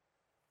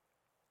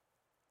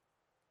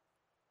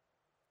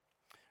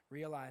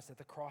 Realize that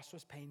the cross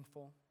was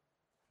painful.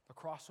 The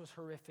cross was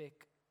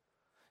horrific.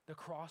 The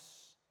cross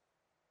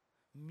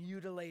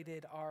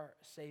mutilated our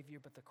Savior,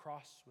 but the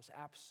cross was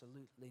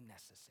absolutely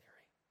necessary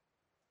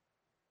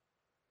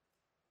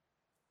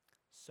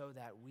so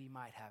that we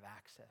might have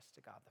access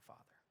to God the Father.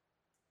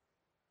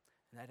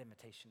 And that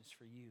invitation is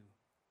for you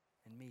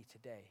and me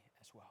today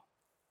as well.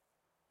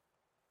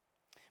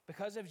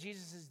 Because of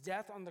Jesus'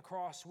 death on the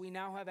cross, we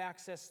now have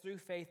access through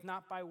faith,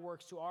 not by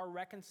works, to our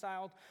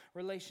reconciled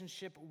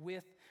relationship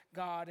with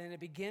God. And it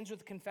begins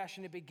with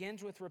confession. It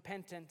begins with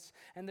repentance.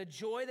 And the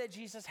joy that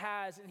Jesus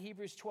has in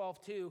Hebrews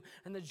 12:2,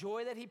 and the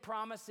joy that he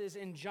promises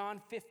in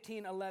John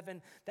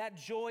 15:11, that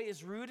joy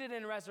is rooted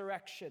in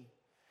resurrection.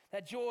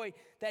 That joy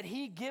that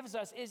he gives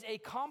us is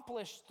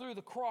accomplished through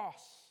the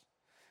cross.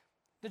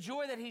 The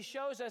joy that he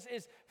shows us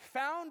is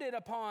founded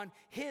upon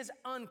his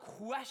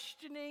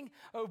unquestioning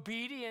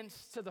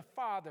obedience to the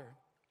Father.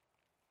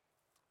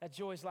 That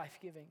joy is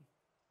life-giving.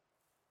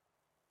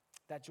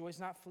 That joy is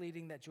not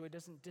fleeting. That joy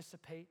doesn't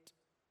dissipate.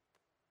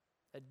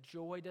 That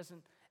joy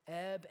doesn't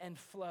ebb and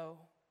flow.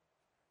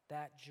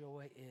 That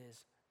joy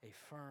is a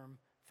firm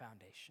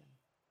foundation.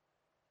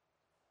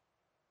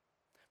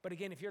 But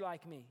again, if you're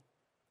like me,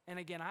 and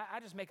again, I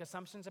just make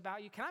assumptions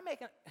about you. Can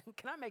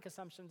I make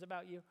assumptions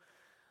about you?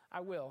 I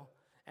will.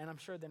 And I'm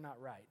sure they're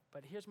not right.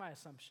 But here's my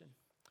assumption.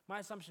 My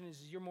assumption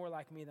is you're more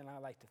like me than I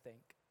like to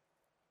think.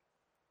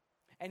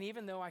 And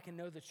even though I can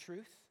know the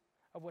truth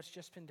of what's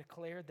just been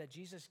declared, that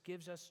Jesus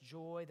gives us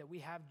joy, that we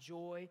have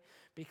joy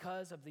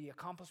because of the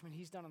accomplishment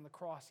he's done on the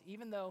cross,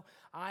 even though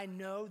I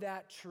know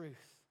that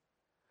truth,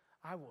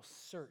 I will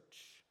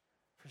search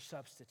for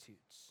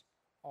substitutes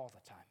all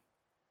the time.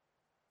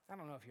 I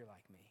don't know if you're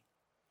like me.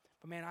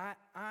 But man,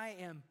 I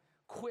am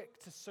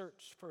quick to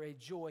search for a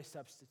joy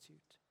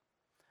substitute.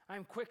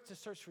 I'm quick to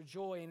search for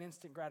joy and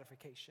instant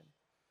gratification.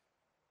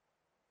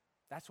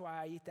 That's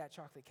why I eat that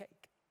chocolate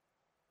cake.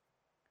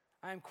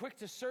 I am quick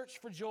to search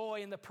for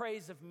joy in the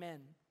praise of men.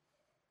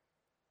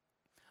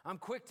 I'm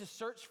quick to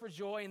search for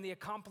joy in the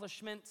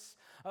accomplishments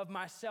of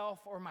myself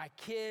or my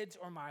kids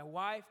or my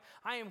wife.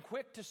 I am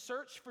quick to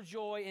search for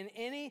joy in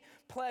any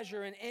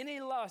pleasure, in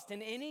any lust,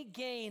 in any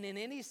gain, in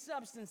any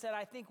substance that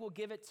I think will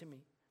give it to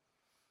me.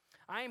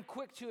 I am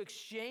quick to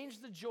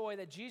exchange the joy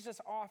that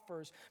Jesus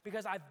offers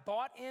because I've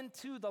bought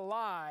into the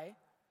lie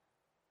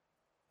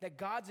that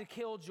God's a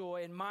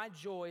killjoy and my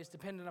joy is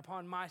dependent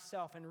upon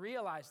myself. And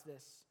realize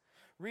this.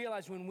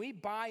 Realize when we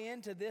buy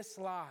into this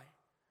lie,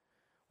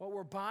 what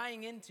we're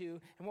buying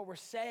into and what we're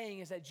saying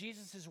is that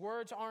Jesus'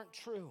 words aren't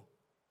true.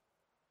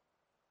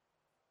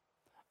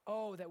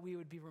 Oh, that we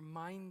would be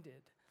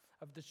reminded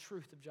of the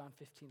truth of John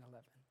 15:11.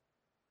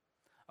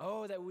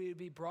 Oh, that we would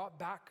be brought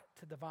back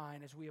to the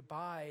vine as we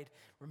abide,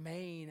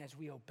 remain, as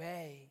we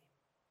obey.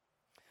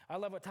 I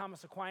love what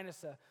Thomas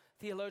Aquinas, a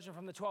theologian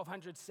from the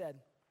 1200s,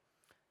 said.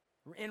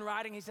 In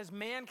writing, he says,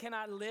 man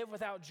cannot live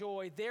without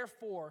joy.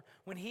 Therefore,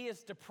 when he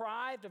is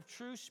deprived of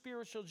true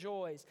spiritual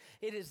joys,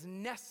 it is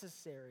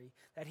necessary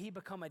that he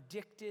become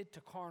addicted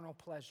to carnal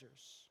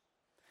pleasures.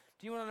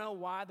 Do you want to know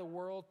why the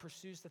world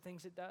pursues the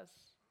things it does?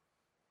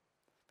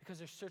 Because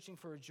they're searching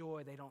for a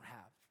joy they don't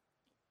have.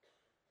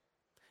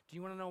 Do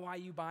you want to know why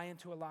you buy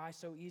into a lie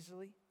so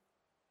easily?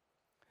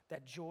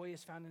 That joy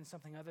is found in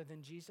something other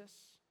than Jesus?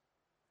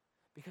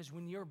 Because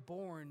when you're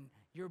born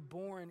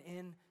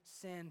in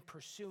sin,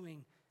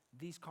 pursuing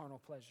these carnal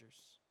pleasures.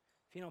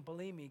 If you don't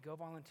believe me, go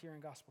volunteer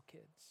in Gospel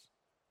Kids.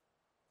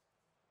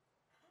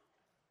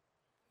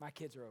 My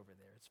kids are over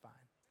there, it's fine.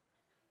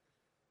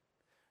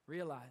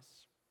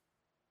 Realize,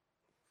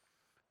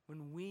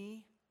 when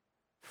we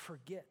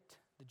forget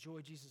the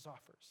joy Jesus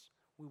offers,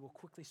 we will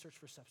quickly search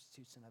for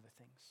substitutes and other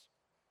things.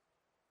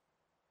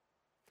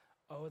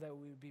 Oh, that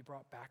we would be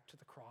brought back to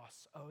the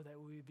cross. Oh, that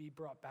we would be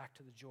brought back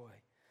to the joy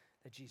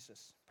that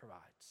Jesus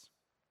provides.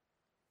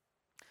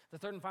 The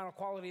third and final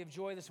quality of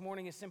joy this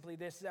morning is simply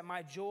this, that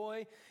my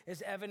joy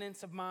is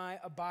evidence of my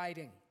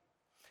abiding.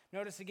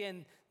 Notice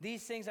again,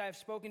 these things I have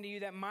spoken to you,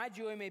 that my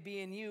joy may be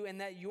in you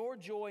and that your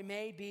joy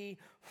may be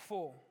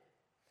full.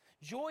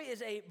 Joy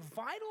is a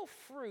vital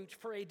fruit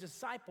for a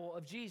disciple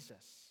of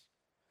Jesus.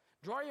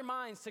 Draw your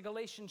minds to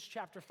Galatians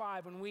chapter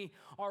 5 when we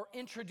are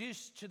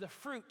introduced to the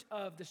fruit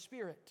of the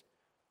Spirit,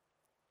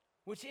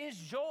 which is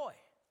joy.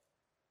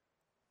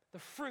 the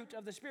fruit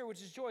of the Spirit,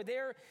 which is joy.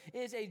 There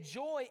is a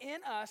joy in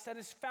us that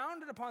is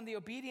founded upon the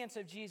obedience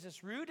of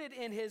Jesus, rooted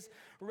in his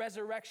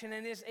resurrection,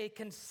 and is a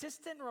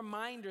consistent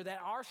reminder that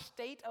our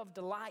state of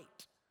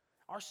delight,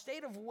 our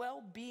state of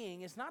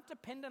well-being is not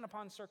dependent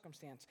upon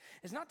circumstance,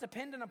 is not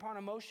dependent upon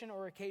emotion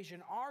or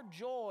occasion. Our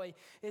joy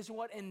is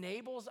what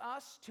enables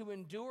us to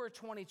endure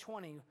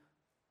 2020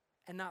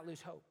 and not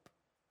lose hope.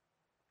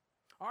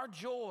 Our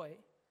joy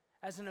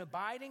as an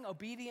abiding,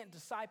 obedient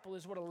disciple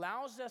is what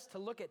allows us to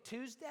look at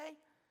Tuesday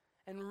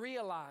and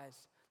realize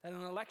that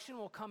an election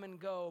will come and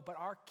go, but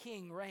our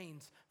King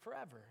reigns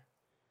forever.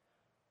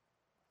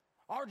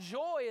 Our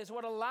joy is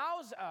what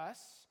allows us,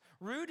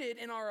 rooted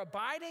in our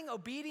abiding,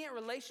 obedient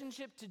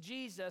relationship to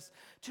Jesus,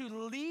 to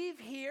leave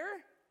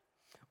here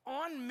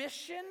on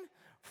mission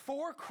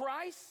for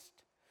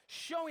Christ,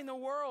 showing the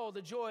world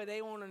the joy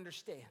they won't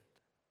understand.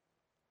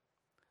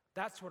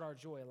 That's what our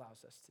joy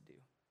allows us to do.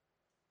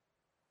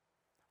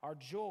 Our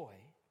joy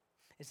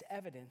is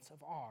evidence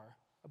of our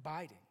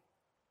abiding.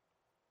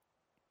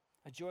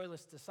 A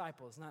joyless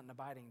disciple is not an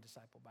abiding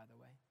disciple, by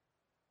the way.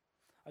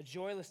 A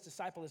joyless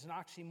disciple is an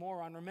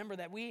oxymoron. Remember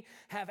that we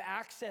have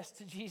access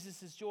to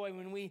Jesus' joy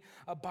when we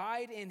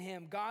abide in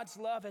him. God's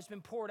love has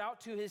been poured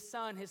out to his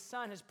Son. His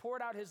Son has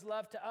poured out his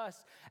love to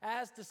us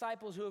as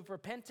disciples who have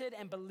repented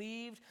and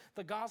believed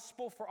the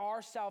gospel for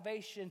our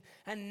salvation.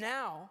 And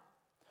now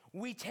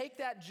we take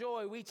that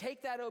joy, we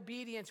take that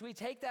obedience, we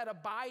take that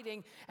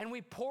abiding, and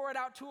we pour it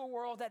out to a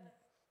world that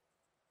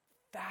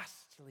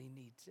vastly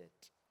needs it.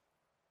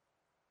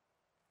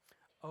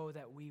 Oh,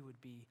 that we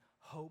would be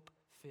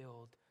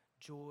hope-filled,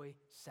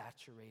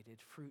 joy-saturated,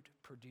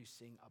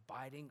 fruit-producing,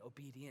 abiding,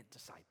 obedient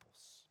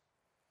disciples.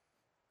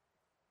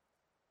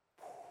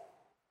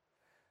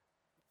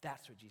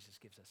 That's what Jesus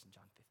gives us in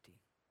John 15.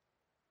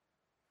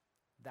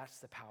 That's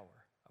the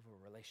power of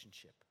a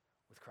relationship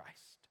with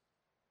Christ.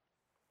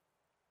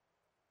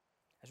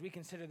 As we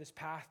consider this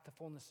path to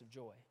fullness of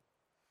joy,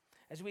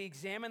 as we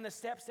examine the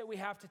steps that we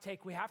have to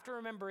take, we have to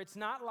remember it's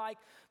not like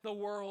the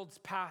world's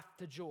path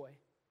to joy.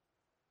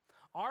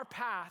 Our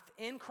path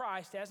in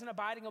Christ as an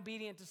abiding,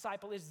 obedient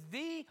disciple is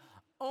the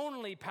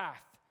only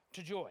path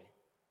to joy.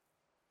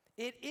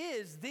 It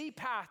is the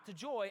path to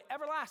joy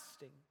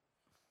everlasting.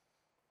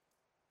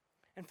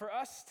 And for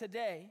us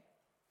today,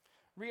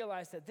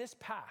 realize that this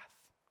path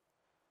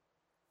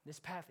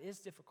is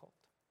difficult.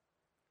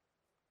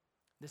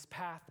 This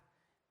path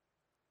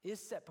is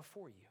set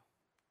before you.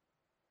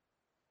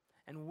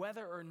 And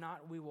whether or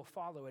not we will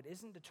follow it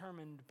isn't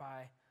determined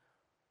by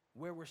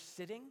where we're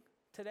sitting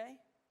today.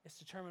 It's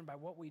determined by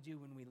what we do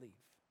when we leave.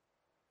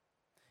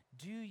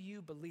 Do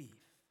you believe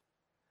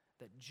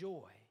that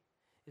joy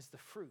is the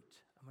fruit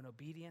of an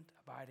obedient,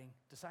 abiding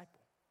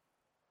disciple?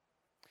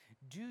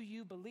 Do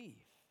you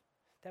believe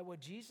that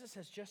what Jesus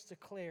has just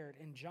declared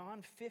in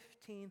John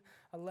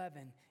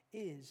 15:11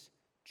 is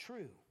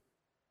true?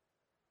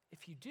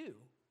 If you do,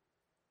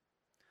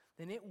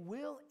 then it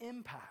will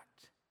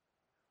impact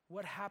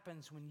what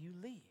happens when you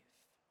leave.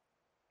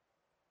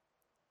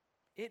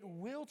 It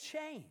will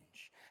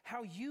change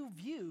how you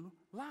view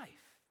life.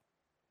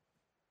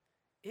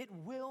 It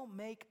will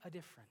make a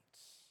difference.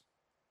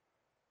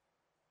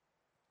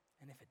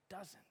 And if it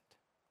doesn't,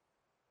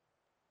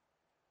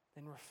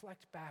 then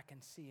reflect back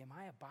and see, am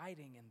I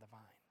abiding in the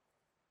vine?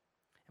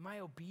 Am I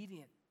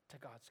obedient to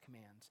God's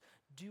commands?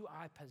 Do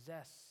I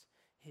possess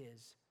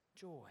his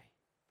joy?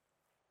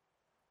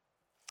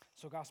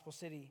 So Gospel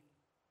City,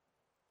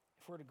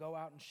 if we're to go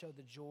out and show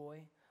the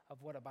joy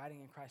of what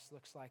abiding in Christ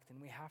looks like, then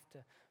we have to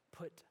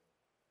put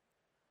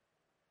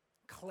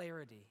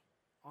clarity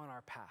on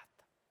our path.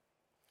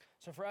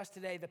 So for us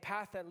today, the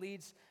path that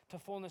leads to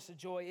fullness of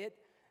joy, it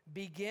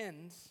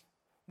begins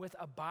with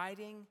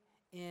abiding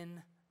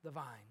in the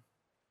vine.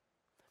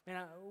 And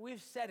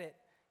we've said it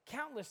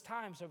countless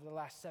times over the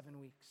last 7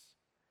 weeks.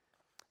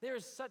 There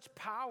is such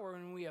power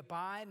when we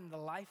abide in the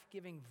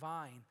life-giving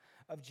vine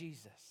of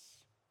Jesus.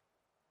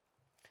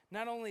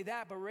 Not only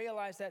that, but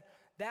realize that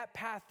that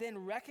path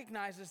then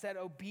recognizes that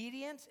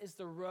obedience is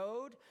the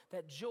road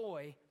that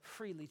joy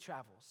freely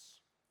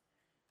travels.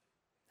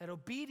 That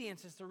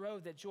obedience is the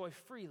road that joy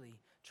freely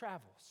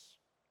travels.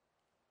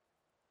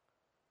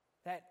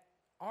 That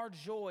our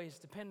joy is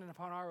dependent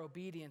upon our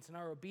obedience, and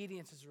our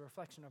obedience is a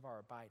reflection of our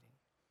abiding.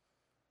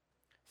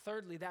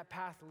 Thirdly, that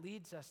path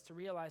leads us to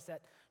realize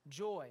that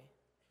joy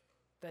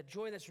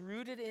that's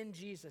rooted in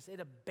Jesus, it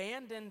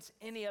abandons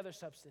any other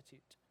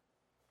substitute.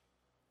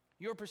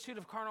 Your pursuit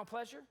of carnal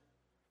pleasure,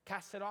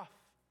 cast it off.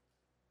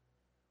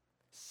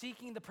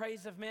 Seeking the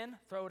praise of men,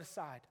 throw it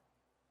aside.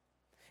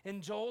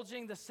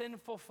 Indulging the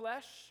sinful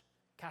flesh,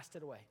 cast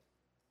it away.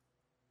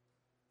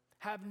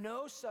 Have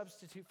no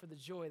substitute for the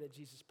joy that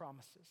Jesus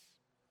promises.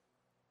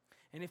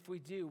 And if we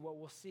do, what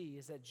we'll see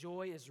is that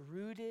joy is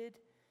rooted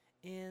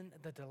in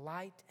the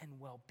delight and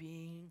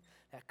well-being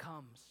that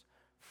comes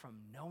from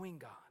knowing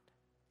God,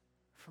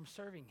 from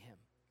serving him,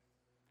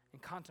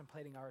 and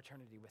contemplating our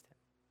eternity with him.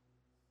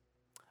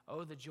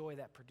 Oh, the joy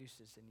that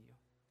produces in you.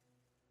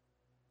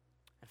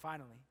 And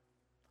finally,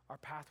 our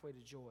pathway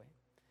to joy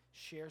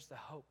shares the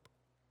hope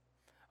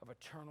of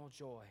eternal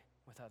joy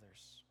with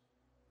others.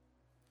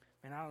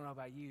 Man, I don't know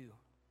about you.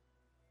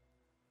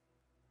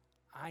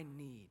 I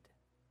need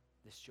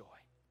this joy.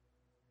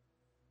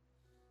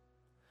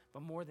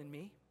 But more than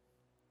me,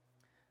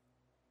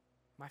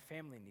 my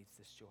family needs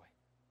this joy.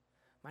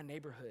 My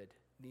neighborhood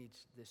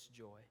needs this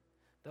joy.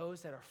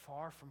 Those that are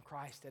far from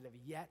Christ, that have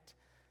yet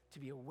to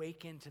be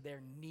awakened to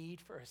their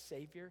need for a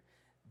Savior,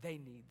 they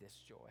need this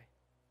joy.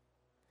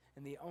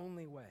 And the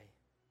only way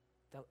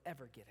they'll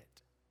ever get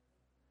it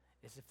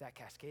is if that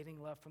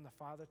cascading love from the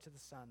Father to the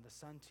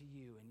Son to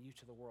you, and you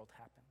to the world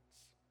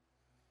happens.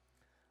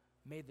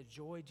 May the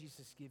joy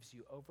Jesus gives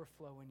you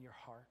overflow in your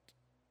heart.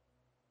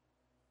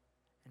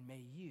 And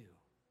may you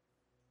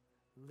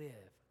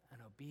live an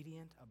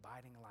obedient,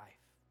 abiding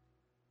life,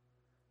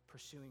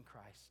 pursuing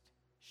Christ,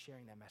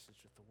 sharing that message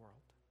with the world.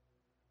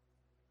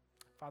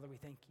 Father, we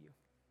thank you.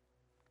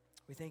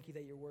 We thank you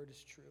that your word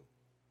is true.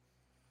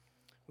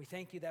 We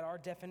thank you that our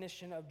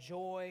definition of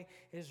joy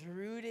is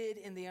rooted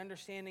in the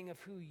understanding of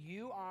who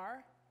you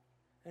are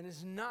and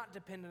is not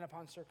dependent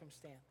upon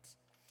circumstance.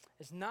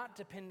 It's not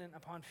dependent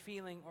upon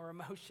feeling or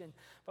emotion.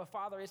 But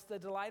Father, it's the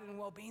delight and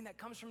well-being that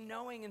comes from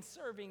knowing and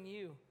serving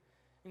you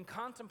and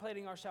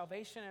contemplating our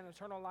salvation and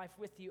eternal life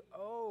with you.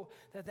 Oh,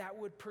 that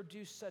would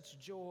produce such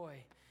joy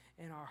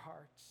in our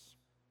hearts.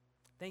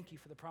 Thank you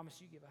for the promise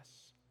you give us.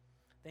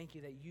 Thank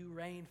you that you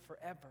reign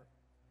forever.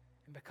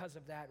 And because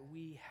of that,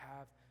 we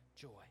have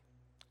joy.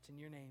 It's in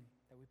your name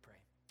that we pray.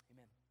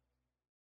 Amen.